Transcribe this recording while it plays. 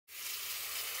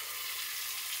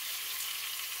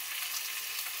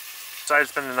decided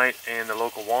to spend the night in the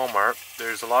local Walmart.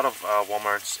 There's a lot of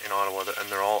Walmarts in Ottawa, and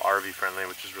they're all RV friendly,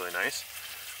 which is really nice.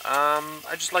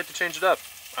 I just like to change it up.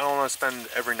 I don't want to spend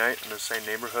every night in the same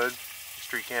neighborhood,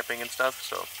 street camping and stuff,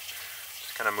 so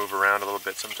just kind of move around a little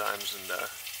bit sometimes, and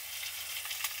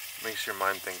makes your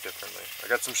mind think differently. I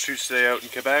got some shoots today out in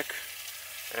Quebec,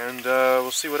 and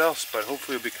we'll see what else, but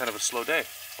hopefully it'll be kind of a slow day.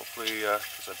 Hopefully,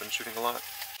 because I've been shooting a lot.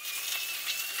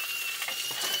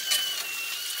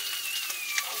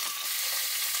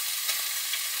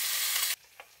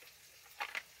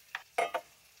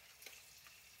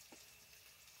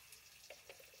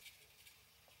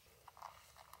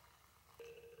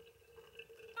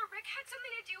 Had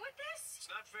something to do with this? It's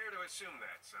not fair to assume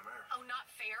that, Summer. Oh, not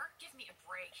fair? Give me a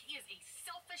break. He is a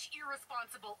selfish,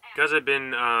 irresponsible ass. Because I've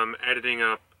been editing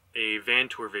up a van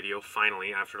tour video,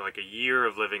 finally, after like a year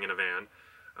of living in a van,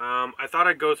 I thought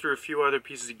I'd go through a few other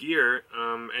pieces of gear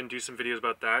and do some videos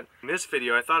about that. In this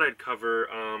video, I thought I'd cover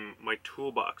my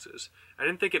toolboxes. I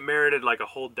didn't think it merited like a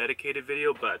whole dedicated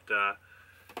video, but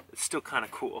it's still kind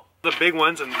of cool. The big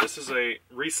ones, and this is a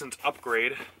recent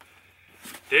upgrade,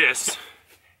 this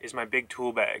is my big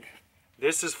tool bag.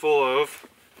 This is full of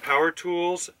power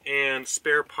tools and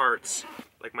spare parts,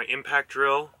 like my impact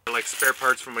drill, like spare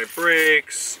parts for my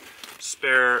brakes,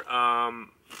 spare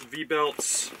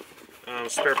V-belts,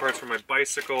 spare parts for my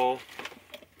bicycle,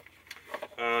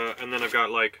 and then I've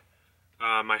got like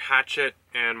my hatchet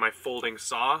and my folding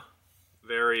saw.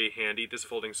 Very handy. This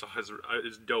folding saw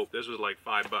is dope. This was like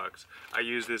 $5. I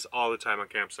use this all the time on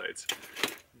campsites.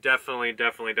 Definitely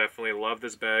love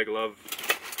this bag. Love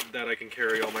that I can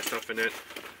carry all my stuff in it.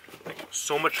 Like,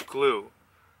 so much glue.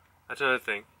 That's another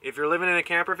thing. If you're living in a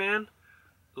camper van,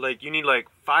 like you need like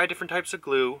 5 different types of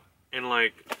glue and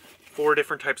like 4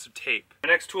 different types of tape. My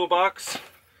next toolbox,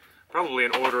 probably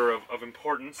in order of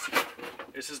importance,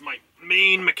 this is my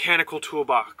main mechanical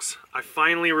toolbox. I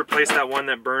finally replaced that one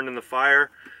that burned in the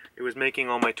fire. It was making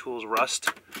all my tools rust.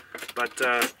 But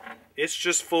it's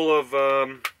just full of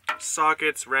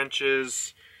sockets,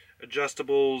 wrenches,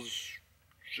 adjustables,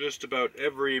 just about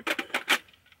every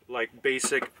like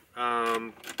basic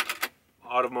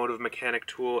automotive mechanic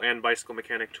tool and bicycle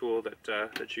mechanic tool that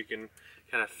that you can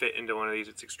kind of fit into one of these.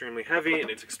 It's extremely heavy and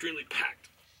it's extremely packed.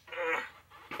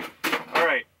 All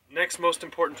right, next most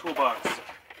important toolbox.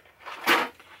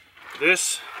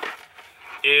 This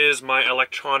is my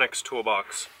electronics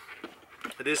toolbox.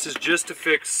 This is just to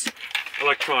fix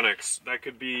electronics. That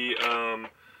could be a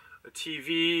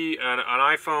TV, an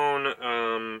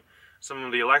iPhone, some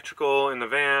of the electrical in the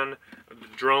van, the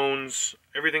drones,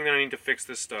 everything that I need to fix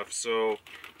this stuff. So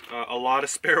a lot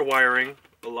of spare wiring,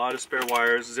 a lot of spare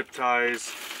wires, zip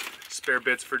ties, spare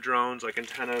bits for drones like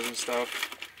antennas and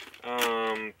stuff.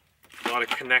 A lot of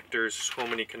connectors, so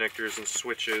many connectors and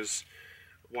switches,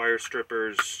 wire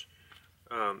strippers,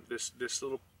 this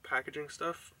little packaging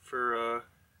stuff for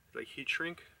like heat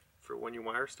shrink for when you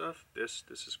wire stuff. This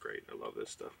is great. I love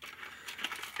this stuff.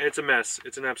 And it's a mess.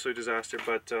 It's an absolute disaster,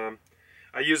 but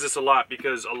I use this a lot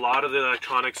because a lot of the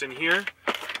electronics in here,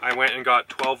 I went and got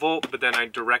 12 volt, but then I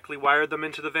directly wired them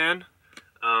into the van.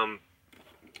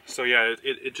 So yeah,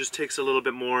 it just takes a little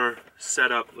bit more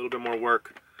setup, a little bit more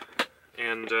work,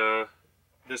 and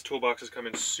this toolbox has come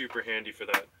in super handy for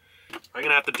that. I'm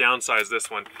gonna have to downsize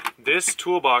this one. This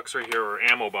toolbox right here, or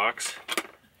ammo box,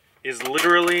 is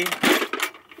literally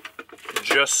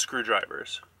just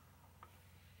screwdrivers.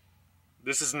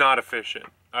 This is not efficient.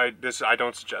 I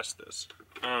don't suggest this.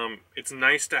 It's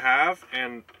nice to have,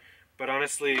 but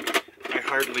honestly, I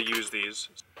hardly use these.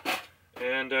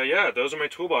 And yeah, those are my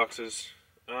toolboxes.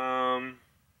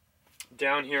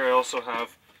 Down here I also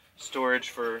have storage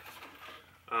for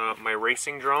my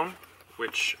racing drone,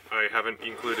 which I haven't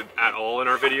included at all in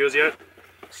our videos yet.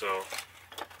 So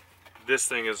this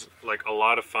thing is like a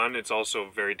lot of fun. It's also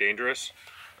very dangerous,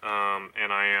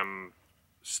 and I am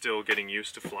still getting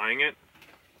used to flying it.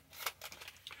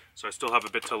 So I still have a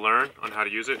bit to learn on how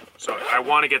to use it. So I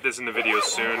want to get this in the videos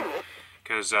soon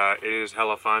because it is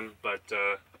hella fun, but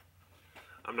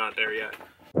I'm not there yet.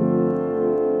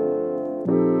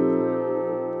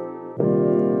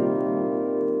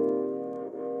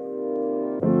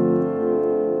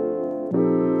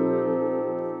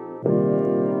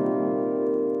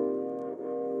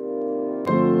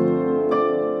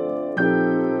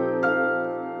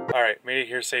 Alright, made it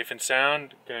here safe and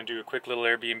sound. Gonna do a quick little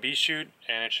Airbnb shoot,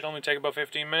 and it should only take about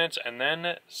 15 minutes, and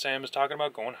then Sam is talking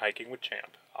about going hiking with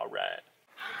Champ. Alright.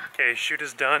 Okay, shoot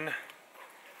is done.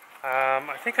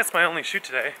 I think that's my only shoot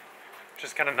today, which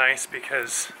is kind of nice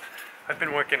because I've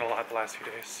been working a lot the last few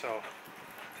days. So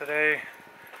today,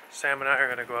 Sam and I are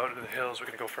gonna go out into the hills. We're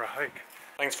gonna go for a hike.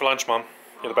 Thanks for lunch, Mom.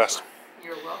 You're the best.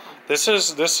 You're welcome. This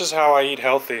is how I eat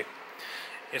healthy.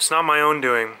 It's not my own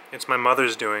doing, it's my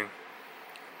mother's doing.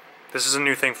 This is a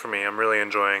new thing for me. I'm really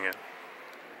enjoying it.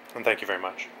 And thank you very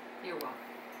much. You're welcome.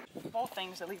 Of all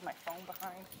things, I leave my phone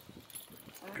behind.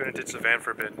 Gonna ditch the van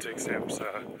for a bit and take Sam's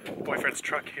boyfriend's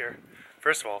truck here.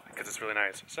 First of all, because it's really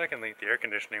nice. Secondly, the air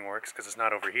conditioning works because it's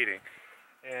not overheating.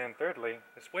 And thirdly,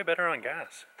 it's way better on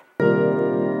gas.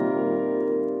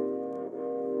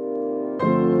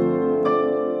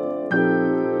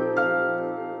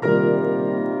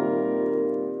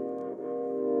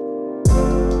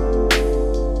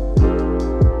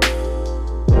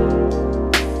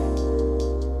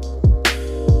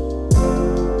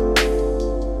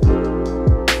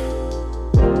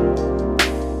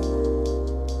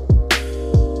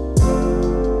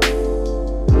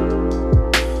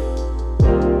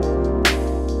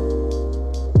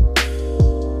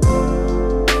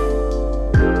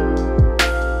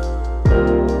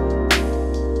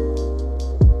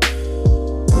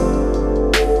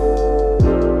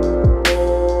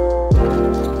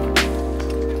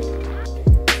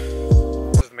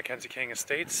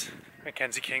 Estates,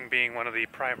 Mackenzie King being one of the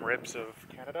prime ribs of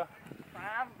Canada.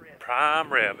 Prime rib.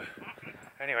 Prime rib.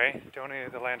 Anyway,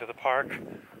 donated the land to the park,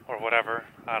 or whatever,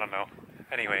 I don't know.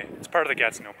 Anyway, it's part of the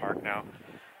Gatineau Park now.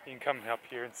 You can come up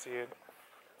here and see it.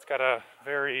 It's got a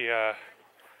very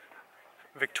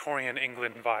Victorian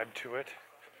England vibe to it.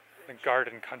 The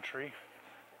garden country,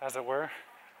 as it were.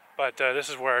 But this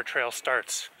is where our trail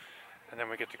starts, and then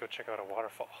we get to go check out a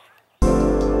waterfall.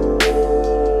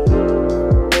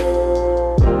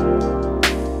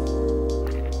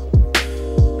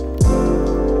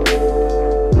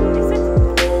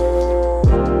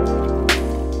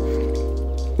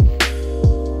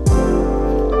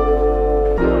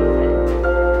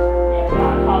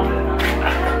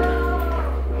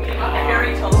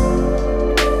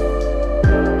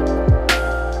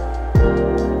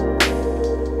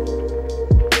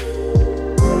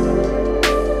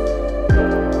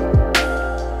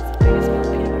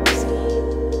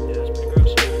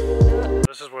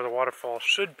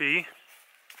 Should be,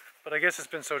 but I guess it's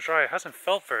been so dry. It hasn't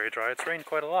felt very dry. It's rained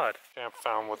quite a lot. Champ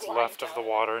found what's left of the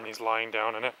water and he's lying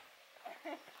down in it.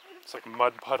 It's like a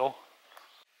mud puddle.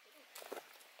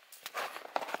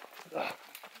 Ugh.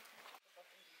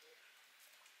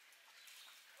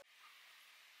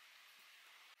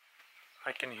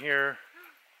 I can hear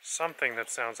something that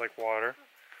sounds like water.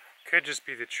 Could just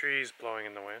be the trees blowing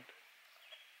in the wind.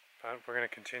 But we're going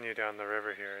to continue down the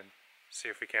river here and see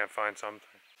if we can't find something.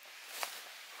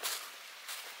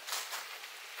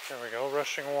 There we go,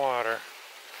 rushing water.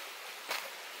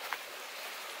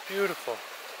 Beautiful.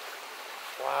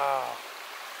 Wow.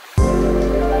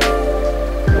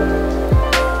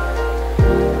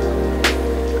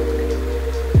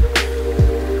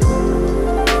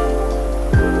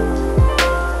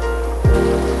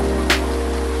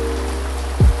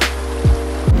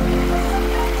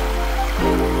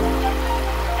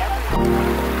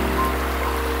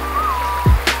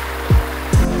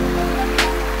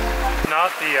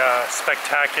 Not the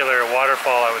spectacular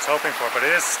waterfall I was hoping for, but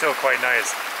it is still quite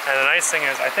nice. And the nice thing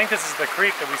is, I think this is the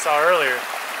creek that we saw earlier.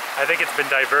 I think it's been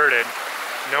diverted.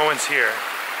 No one's here.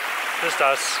 Just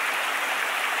us.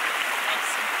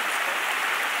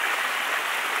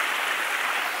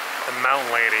 The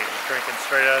mountain lady drinking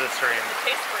straight out of the stream. It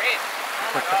tastes great.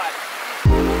 Oh my god.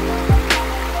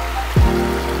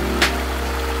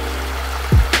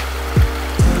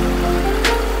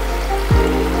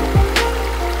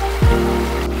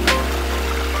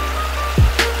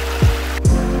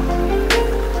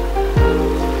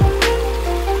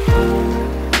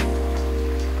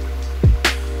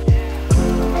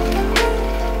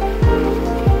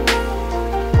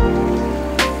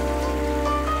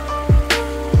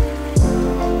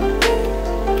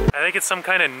 I think it's some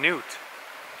kind of newt.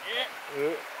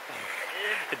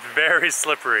 It's very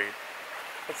slippery.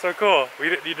 It's so cool.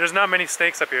 There's not many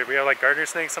snakes up here. We have like garter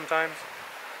snakes sometimes.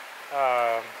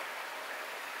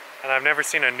 And I've never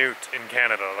seen a newt in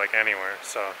Canada, like anywhere,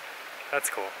 so that's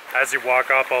cool. As you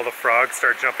walk up, all the frogs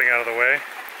start jumping out of the way.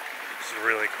 This is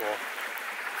really cool.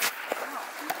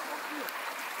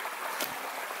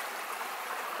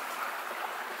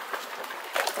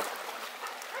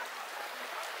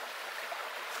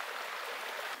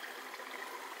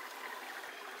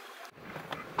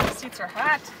 Seats are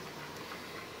hot.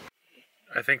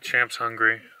 I think Champ's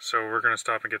hungry, so we're gonna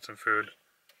stop and get some food.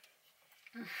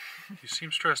 You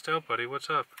seem stressed out, buddy. What's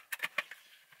up?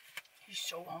 He's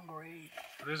so hungry.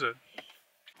 What is it?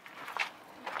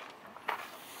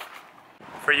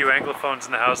 For you Anglophones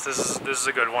in the house, this is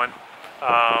a good one.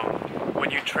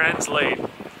 When you translate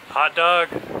hot dog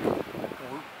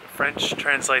French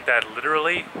translate that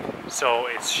literally, so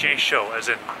it's chien chaud, as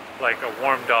in like a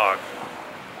warm dog.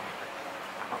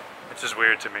 It's just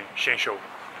weird to me. Chien chaud.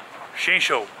 Chien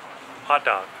chaud. Hot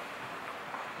dog.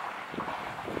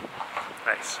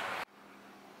 Nice.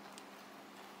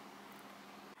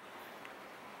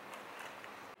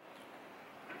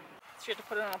 She had to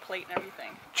put it on a plate and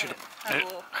everything.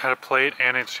 It had a plate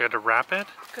and she had to wrap it?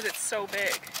 Because it's so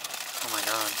big. Oh my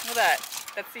god. Look at that.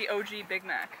 That's the OG Big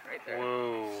Mac right there.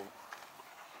 Whoa.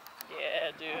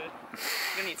 Yeah, dude.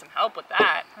 You're gonna need some help with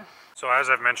that. So as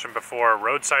I've mentioned before,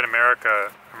 Roadside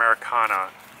Americana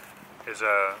is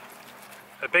a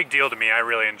big deal to me. I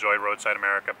really enjoy Roadside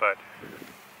America, but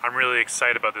I'm really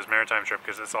excited about this maritime trip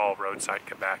because it's all Roadside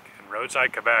Quebec. And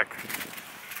Roadside Quebec,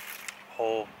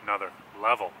 whole nother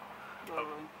level.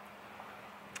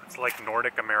 It's like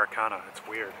Nordic Americana. It's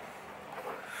weird.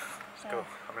 Let's go.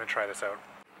 I'm gonna try this out.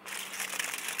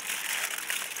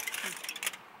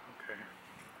 Okay.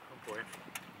 Oh boy.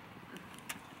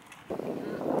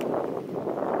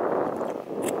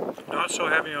 Not so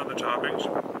heavy on the toppings.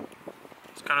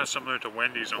 It's kind of similar to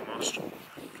Wendy's almost.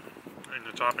 And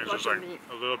the toppings is like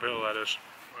a little bit of lettuce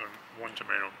and one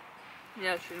tomato.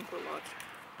 Yeah, she didn't put lots.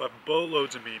 But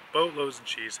boatloads of meat, boatloads of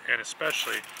cheese, and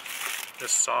especially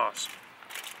this sauce.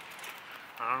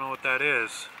 I don't know what that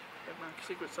is,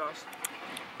 Secret sauce.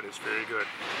 but it's very good.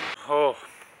 Oh,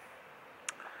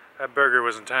 that burger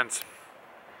was intense.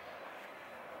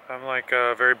 I'm like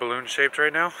very balloon shaped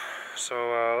right now.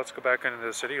 So let's go back into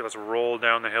the city. Let's roll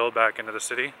down the hill back into the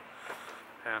city.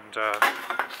 And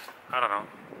I don't know.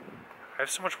 I have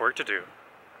so much work to do.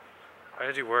 I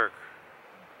gotta do work.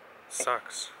 It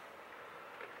sucks.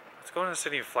 Let's go into the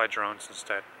city and fly drones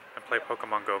instead. And play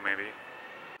Pokemon Go maybe.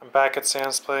 I'm back at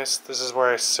Sam's place. This is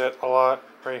where I sit a lot,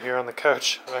 right here on the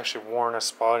couch. I've actually worn a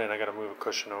spot and I gotta move a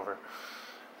cushion over.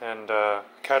 And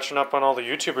catching up on all the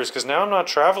YouTubers, because now I'm not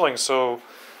traveling, so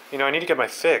you know I need to get my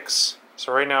fix.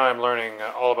 So right now I'm learning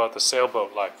all about the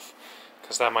sailboat life,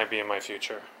 because that might be in my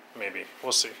future. Maybe.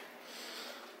 We'll see.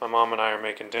 My mom and I are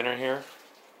making dinner here.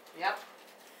 Yep.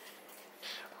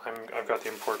 I've got the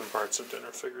important parts of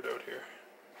dinner figured out here.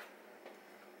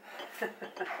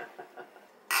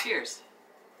 Cheers.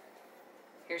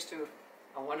 Here's to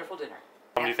a wonderful dinner.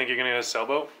 Do you think you're gonna get a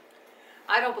sailboat?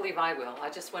 I don't believe I will. I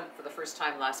just went for the first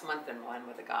time last month in one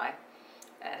with a guy.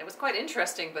 And it was quite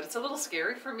interesting, but it's a little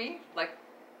scary for me. Like,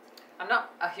 I'm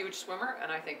not a huge swimmer,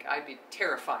 and I think I'd be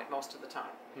terrified most of the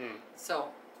time. So...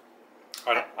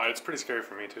 it's pretty scary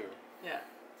for me too. Yeah.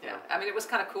 I mean, it was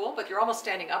kind of cool, but you're almost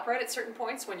standing upright at certain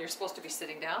points when you're supposed to be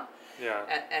sitting down. Yeah.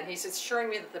 And he's assuring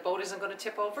me that the boat isn't going to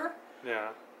tip over. Yeah.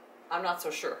 I'm not so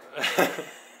sure.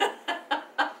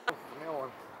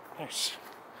 Nice.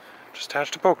 Just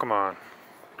hatched a Pokemon.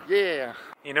 Yeah.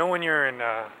 You know when you're in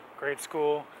grade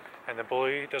school and the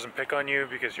bully doesn't pick on you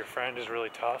because your friend is really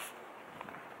tough?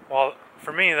 Well,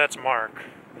 for me, that's Mark.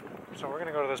 So we're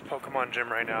gonna go to this Pokemon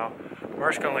gym right now.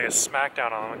 Mark's gonna lay a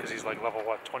smackdown on him because he's like level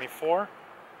what, 24?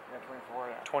 Yeah, 24,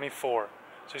 yeah. 24.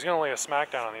 So he's gonna lay a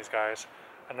smackdown on these guys,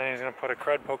 and then he's gonna put a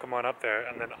Cred Pokemon up there,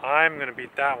 and then I'm gonna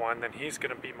beat that one, then he's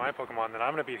gonna beat my Pokemon, then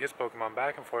I'm gonna beat his Pokemon,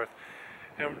 back and forth,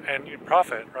 and you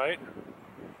profit, right?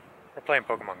 We're playing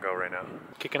Pokemon Go right now.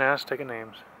 Kicking ass, taking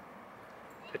names.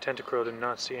 The Tentacruel did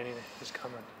not see anything. He's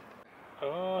coming.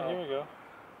 Oh, here we go.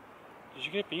 Did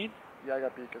you get beat? Yeah, I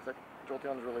got beat because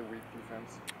Jolteon's really weak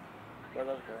defense. But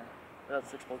that's okay. I got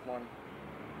 6 Pokemon.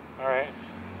 Alright.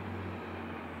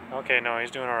 Okay, no,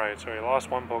 he's doing alright. So he lost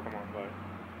one Pokemon, but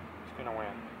he's gonna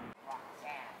win.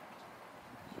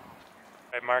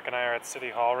 Alright, Mark and I are at City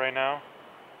Hall right now.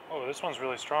 Oh, this one's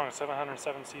really strong.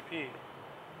 707 CP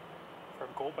for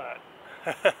Golbat.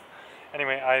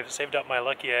 Anyway, I've saved up my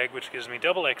lucky egg, which gives me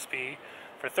double XP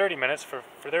for 30 minutes. For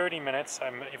 30 minutes,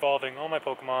 I'm evolving all my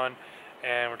Pokemon,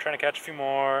 and we're trying to catch a few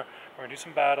more. We're gonna do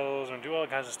some battles, we're gonna do all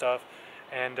kinds of stuff.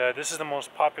 And this is the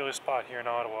most popular spot here in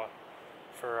Ottawa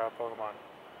for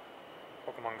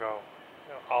Pokemon Go.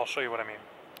 I'll show you what I mean.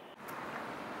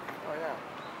 Oh, yeah.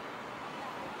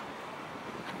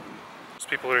 Most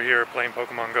people are here playing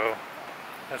Pokemon Go.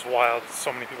 That's wild.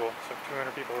 So many people. It's like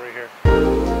 200 people right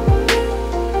here.